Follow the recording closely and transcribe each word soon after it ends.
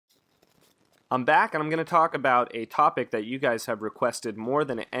I'm back and I'm going to talk about a topic that you guys have requested more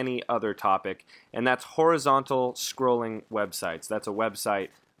than any other topic, and that's horizontal scrolling websites. That's a website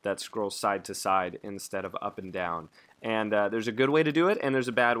that scrolls side to side instead of up and down. And there's a good way to do it and there's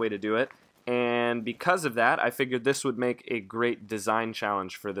a bad way to do it. And because of that, I figured this would make a great design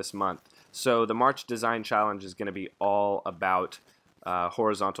challenge for this month. So the March Design Challenge is going to be all about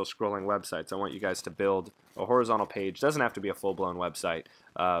horizontal scrolling websites. I want you guys to build a horizontal page. Doesn't have to be a full-blown website,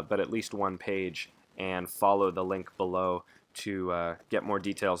 but at least one page, and follow the link below to get more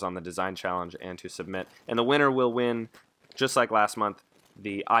details on the design challenge and to submit. And the winner will win, just like last month,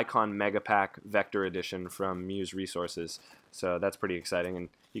 the Icon Mega Pack Vector Edition from Muse Resources. So that's pretty exciting, and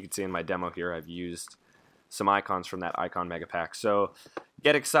you can see in my demo here I've used some icons from that Icon Mega Pack. So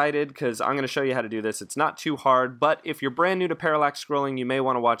get excited, because I'm going to show you how to do this. It's not too hard, but if you're brand new to parallax scrolling, you may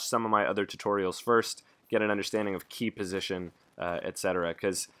want to watch some of my other tutorials first, get an understanding of key position, etc.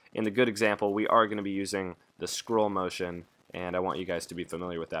 Because in the good example, we are going to be using the scroll motion, and I want you guys to be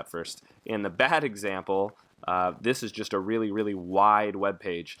familiar with that first. In the bad example, this is just a really, really wide web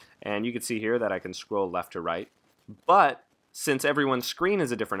page, and you can see here that I can scroll left to right, but since everyone's screen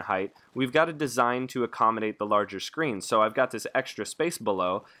is a different height, we've got to design to accommodate the larger screen. So I've got this extra space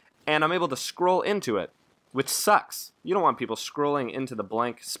below, and I'm able to scroll into it, which sucks. You don't want people scrolling into the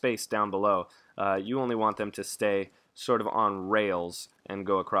blank space down below. You only want them to stay sort of on rails and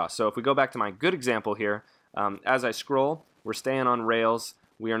go across. So if we go back to my good example here, as I scroll, we're staying on rails.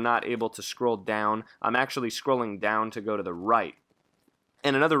 We are not able to scroll down. I'm actually scrolling down to go to the right.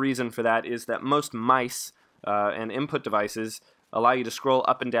 And another reason for that is that most mice and input devices allow you to scroll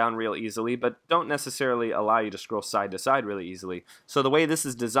up and down real easily, but don't necessarily allow you to scroll side to side really easily. So the way this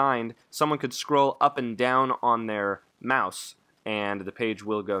is designed, someone could scroll up and down on their mouse and the page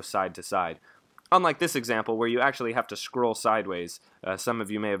will go side to side. Unlike this example where you actually have to scroll sideways. Some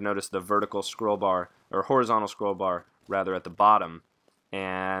of you may have noticed the vertical scroll bar, or horizontal scroll bar rather, at the bottom,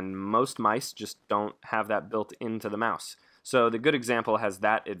 and most mice just don't have that built into the mouse. So the good example has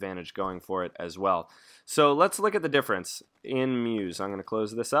that advantage going for it as well. So let's look at the difference in Muse. I'm going to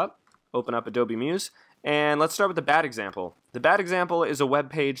close this up, open up Adobe Muse, and let's start with the bad example. The bad example is a web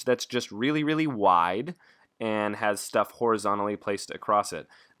page that's just really, really wide and has stuff horizontally placed across it.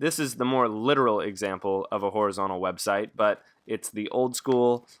 This is the more literal example of a horizontal website, but it's the old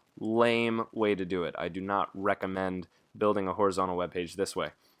school, lame way to do it. I do not recommend building a horizontal web page this way.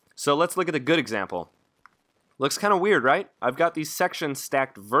 So let's look at the good example. Looks kind of weird, right? I've got these sections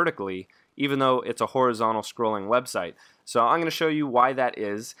stacked vertically, even though it's a horizontal scrolling website. So I'm going to show you why that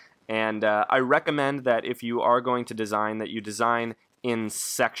is, and I recommend that if you are going to design, that you design in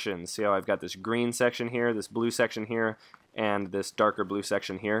sections. See how I've got this green section here, this blue section here, and this darker blue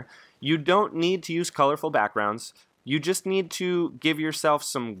section here. You don't need to use colorful backgrounds. You just need to give yourself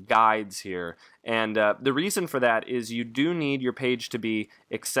some guides here. And the reason for that is you do need your page to be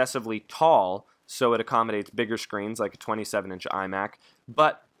excessively tall, so it accommodates bigger screens like a 27-inch iMac,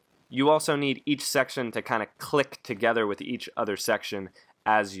 but you also need each section to kind of click together with each other section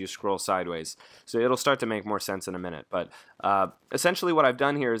as you scroll sideways. So it'll start to make more sense in a minute. But essentially what I've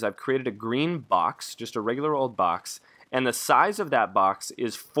done here is I've created a green box, just a regular old box, and the size of that box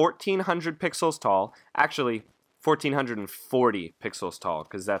is 1400 pixels tall, actually 1440 pixels tall,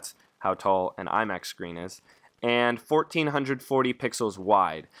 because that's how tall an iMac screen is, and 1440 pixels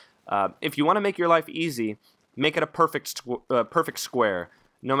wide. If you want to make your life easy, make it a perfect square.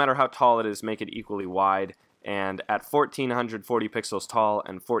 No matter how tall it is, make it equally wide. And at 1440 pixels tall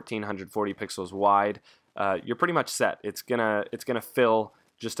and 1440 pixels wide, you're pretty much set. It's gonna fill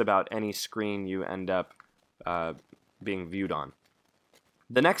just about any screen you end up being viewed on.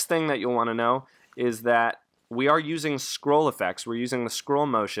 The next thing that you'll want to know is that we are using scroll effects. We're using the scroll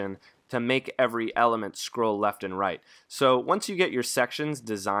motion to make every element scroll left and right. So once you get your sections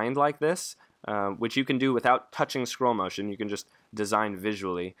designed like this, which you can do without touching scroll motion, you can just design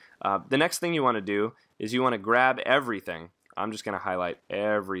visually. The next thing you want to do is you want to grab everything. I'm just going to highlight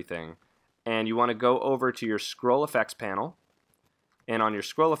everything. And you want to go over to your scroll effects panel. And on your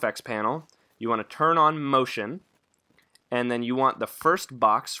scroll effects panel, you want to turn on motion. And then you want the first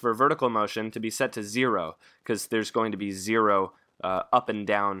box for vertical motion to be set to 0, because there's going to be 0 up and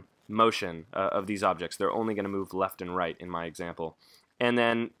down motion of these objects. They're only going to move left and right in my example. And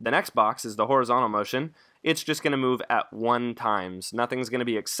then the next box is the horizontal motion. It's just going to move at 1 times. Nothing's going to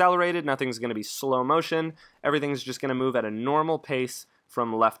be accelerated, nothing's going to be slow motion. Everything's just going to move at a normal pace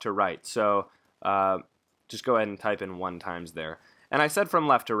from left to right. So just go ahead and type in 1 times there. And I said from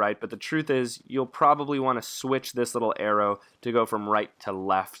left to right, but the truth is you'll probably want to switch this little arrow to go from right to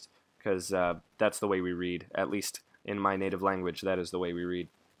left, because that's the way we read. At least in my native language, that is the way we read.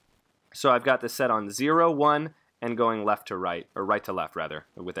 So I've got this set on 0, 1, and going left to right, or right to left rather,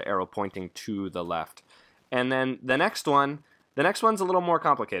 with the arrow pointing to the left. And then the next one's a little more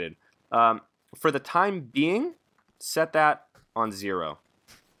complicated. For the time being, set that on 0.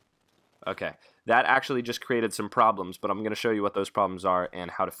 Okay, that actually just created some problems, but I'm going to show you what those problems are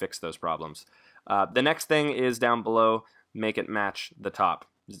and how to fix those problems. The next thing is down below, make it match the top.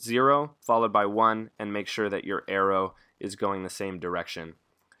 0 followed by 1, and make sure that your arrow is going the same direction.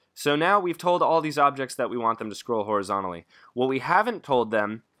 So now we've told all these objects that we want them to scroll horizontally. What we haven't told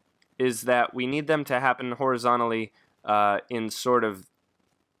them is that we need them to happen horizontally in sort of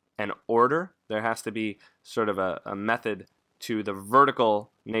an order. There has to be sort of a method to the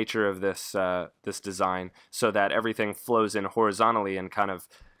vertical nature of this design so that everything flows in horizontally and kind of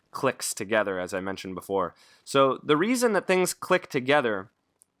clicks together, as I mentioned before. So the reason that things click together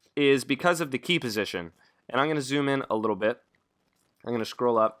is because of the key position. And I'm going to zoom in a little bit. I'm going to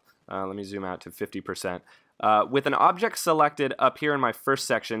scroll up. Let me zoom out to 50%. With an object selected up here in my first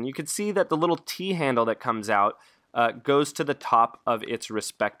section, you can see that the little T handle that comes out goes to the top of its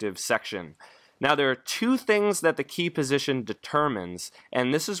respective section. Now there are two things that the key position determines,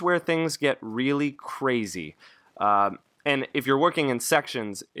 and this is where things get really crazy. And if you're working in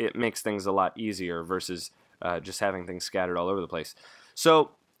sections, it makes things a lot easier versus just having things scattered all over the place.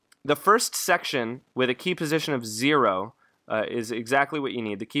 So the first section with a key position of 0 is exactly what you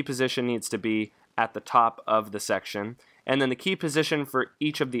need. The key position needs to be at the top of the section, and then the key position for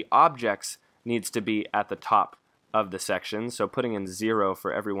each of the objects needs to be at the top of the section. So putting in 0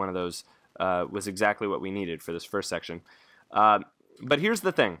 for every one of those was exactly what we needed for this first section. But here's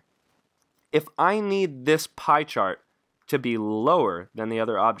the thing. If I need this pie chart to be lower than the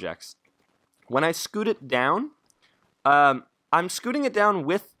other objects, when I scoot it down, I'm scooting it down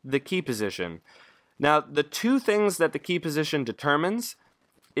with the key position. Now, the two things that the key position determines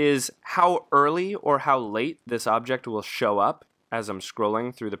is how early or how late this object will show up as I'm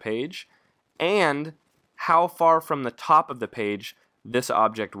scrolling through the page, and how far from the top of the page this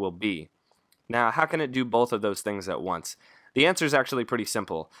object will be. Now, how can it do both of those things at once? The answer is actually pretty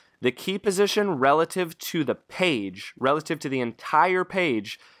simple. The key position relative to the page, relative to the entire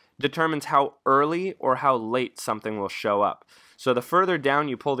page, determines how early or how late something will show up. So the further down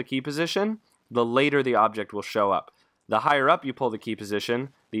you pull the key position, the later the object will show up. The higher up you pull the key position,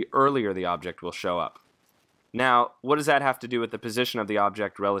 the earlier the object will show up. Now, what does that have to do with the position of the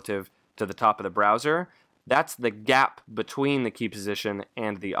object relative to the top of the browser? That's the gap between the key position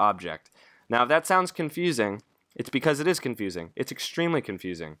and the object. Now, if that sounds confusing, it's because it is confusing. It's extremely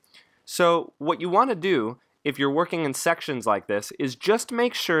confusing. So what you want to do if you're working in sections like this is just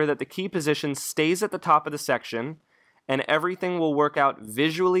make sure that the key position stays at the top of the section and everything will work out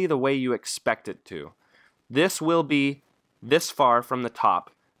visually the way you expect it to. This will be this far from the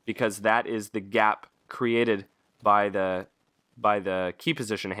top because that is the gap created by the key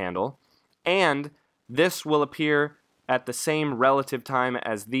position handle, and this will appear at the same relative time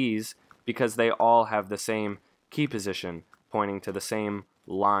as these because they all have the same key position pointing to the same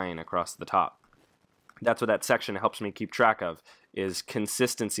line across the top. That's what that section helps me keep track of, is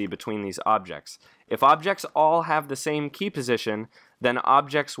consistency between these objects. If objects all have the same key position, then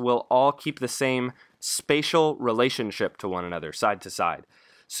objects will all keep the same spatial relationship to one another, side to side.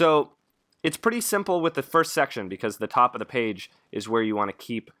 So it's pretty simple with the first section because the top of the page is where you want to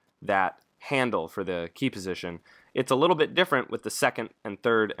keep that handle for the key position. It's a little bit different with the second and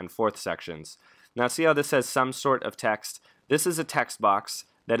third and fourth sections. Now see how this has some sort of text? This is a text box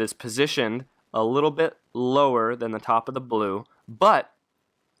that is positioned a little bit lower than the top of the blue, but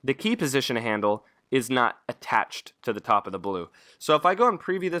the key position handle is not attached to the top of the blue. So if I go and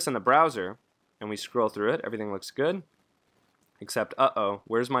preview this in the browser and we scroll through it, everything looks good, except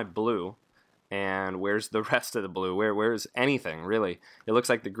where's my blue? And where's the rest of the blue? Where's anything, really? It looks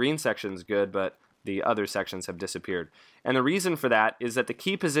like the green section's good, but the other sections have disappeared. And the reason for that is that the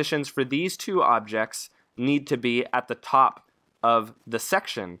key positions for these two objects need to be at the top of the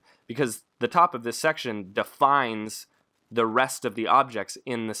section, because the top of this section defines the rest of the objects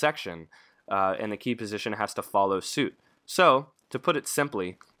in the section, and the key position has to follow suit. So, to put it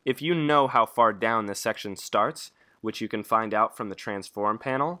simply, if you know how far down this section starts, which you can find out from the transform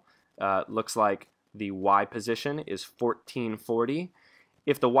panel, looks like the Y position is 1440.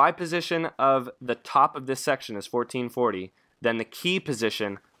 If the Y position of the top of this section is 1440, then the key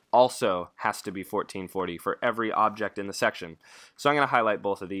position also has to be 1440 for every object in the section. So I'm going to highlight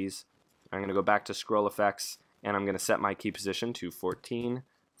both of these. I'm going to go back to scroll effects, and I'm going to set my key position to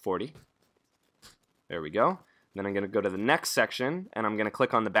 1440. There we go. Then I'm going to go to the next section, and I'm going to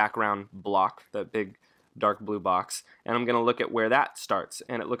click on the background block, that big dark blue box, and I'm going to look at where that starts,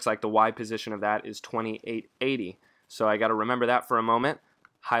 and it looks like the Y position of that is 2880. So I got to remember that for a moment,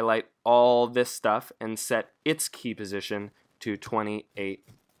 highlight all this stuff, and set its key position to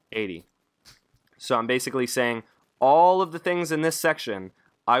 2880. So I'm basically saying all of the things in this section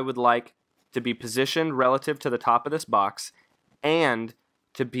I would like to be positioned relative to the top of this box and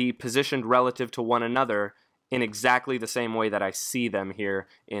to be positioned relative to one another in exactly the same way that I see them here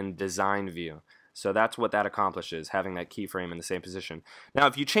in design view. So that's what that accomplishes, having that keyframe in the same position. Now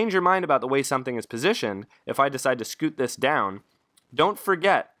if you change your mind about the way something is positioned, if I decide to scoot this down, don't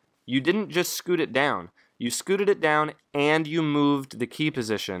forget, you didn't just scoot it down. You scooted it down and you moved the key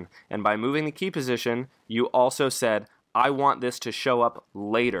position. And by moving the key position, you also said, I want this to show up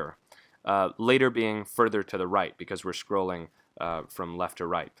later. Later being further to the right because we're scrolling from left to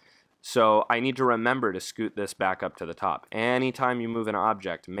right. So I need to remember to scoot this back up to the top. Anytime you move an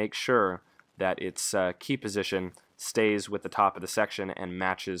object, make sure that its key position stays with the top of the section and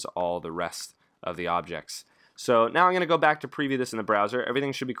matches all the rest of the objects. So now I'm going to go back to preview this in the browser.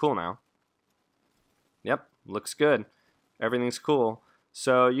 Everything should be cool now. Yep, looks good. Everything's cool.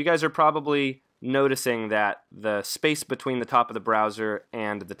 So you guys are probably noticing that the space between the top of the browser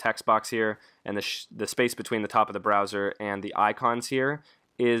and the text box here, and the space between the top of the browser and the icons here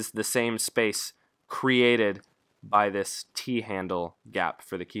is the same space created by this T handle gap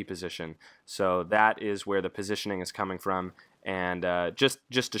for the key position. So that is where the positioning is coming from. And just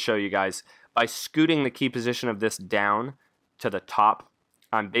to show you guys, by scooting the key position of this down to the top,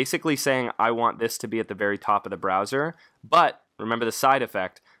 I'm basically saying I want this to be at the very top of the browser, but remember the side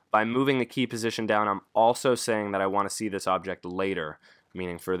effect, by moving the key position down, I'm also saying that I want to see this object later,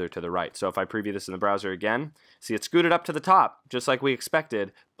 meaning further to the right. So if I preview this in the browser again, see it scooted up to the top, just like we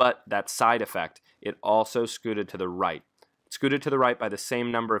expected, but that side effect, it also scooted to the right. It scooted to the right by the same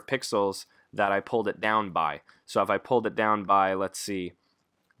number of pixels that I pulled it down by. So if I pulled it down by, let's see,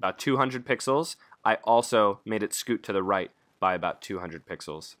 about 200 pixels, I also made it scoot to the right by about 200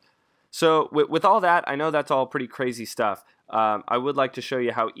 pixels. So with all that, I know that's all pretty crazy stuff. I would like to show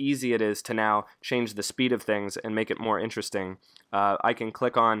you how easy it is to now change the speed of things and make it more interesting. I can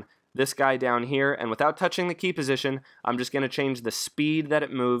click on this guy down here, and without touching the key position, I'm just going to change the speed that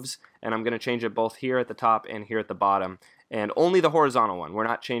it moves, and I'm going to change it both here at the top and here at the bottom. And only the horizontal one. We're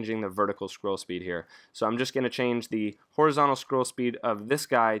not changing the vertical scroll speed here. So I'm just going to change the horizontal scroll speed of this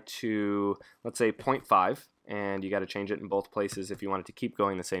guy to, let's say, 0.5. And you got to change it in both places if you want it to keep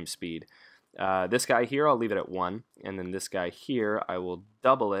going the same speed. This guy here, I'll leave it at 1. And then this guy here, I will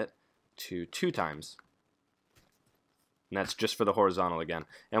double it to 2 times. And that's just for the horizontal again.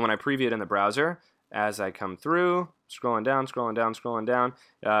 And when I preview it in the browser, as I come through, scrolling down, scrolling down, scrolling down,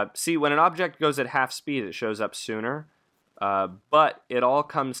 see, when an object goes at half speed, it shows up sooner. But it all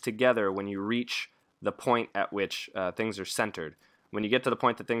comes together when you reach the point at which things are centered. When you get to the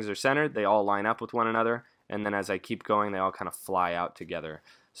point that things are centered, they all line up with one another, and then as I keep going, they all kind of fly out together.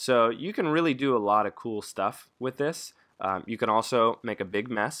 So you can really do a lot of cool stuff with this. You can also make a big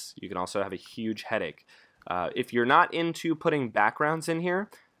mess. You can also have a huge headache. If you're not into putting backgrounds in here,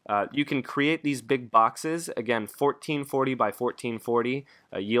 you can create these big boxes. Again, 1440 by 1440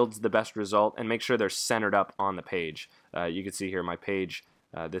 yields the best result, and make sure they're centered up on the page. You can see here my page,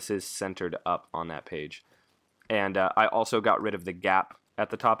 this is centered up on that page. And I also got rid of the gap at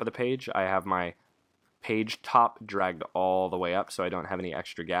the top of the page. I have my page top dragged all the way up so I don't have any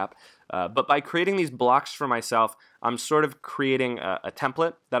extra gap. But by creating these blocks for myself, I'm sort of creating a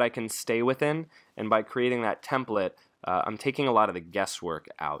template that I can stay within, and by creating that template, I'm taking a lot of the guesswork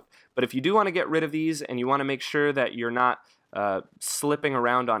out. But if you do want to get rid of these and you want to make sure that you're not slipping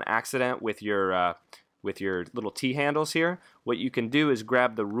around on accident with your little T handles here, what you can do is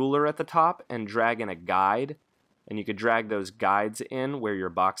grab the ruler at the top and drag in a guide, and you could drag those guides in where your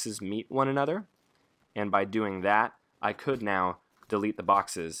boxes meet one another. And by doing that, I could now delete the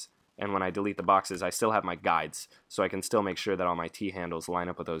boxes, and when I delete the boxes, I still have my guides, so I can still make sure that all my T handles line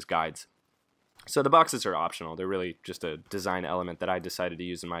up with those guides. So the boxes are optional. They're really just a design element that I decided to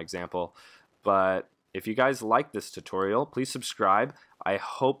use in my example. But if you guys like this tutorial, please subscribe. I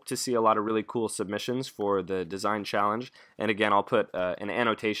hope to see a lot of really cool submissions for the design challenge. And again, I'll put an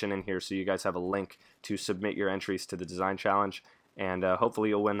annotation in here so you guys have a link to submit your entries to the design challenge. And hopefully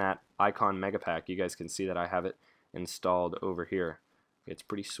you'll win that icon mega pack. You guys can see that I have it installed over here. It's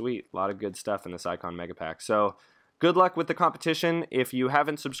pretty sweet. A lot of good stuff in this icon mega pack. So good luck with the competition. If you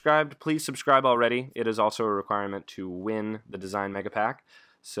haven't subscribed, please subscribe already. It is also a requirement to win the design mega pack.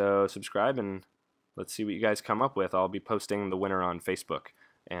 So subscribe and let's see what you guys come up with. I'll be posting the winner on Facebook.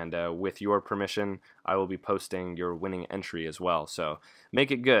 And with your permission, I will be posting your winning entry as well. So make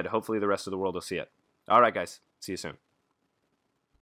it good. Hopefully the rest of the world will see it. All right, guys. See you soon.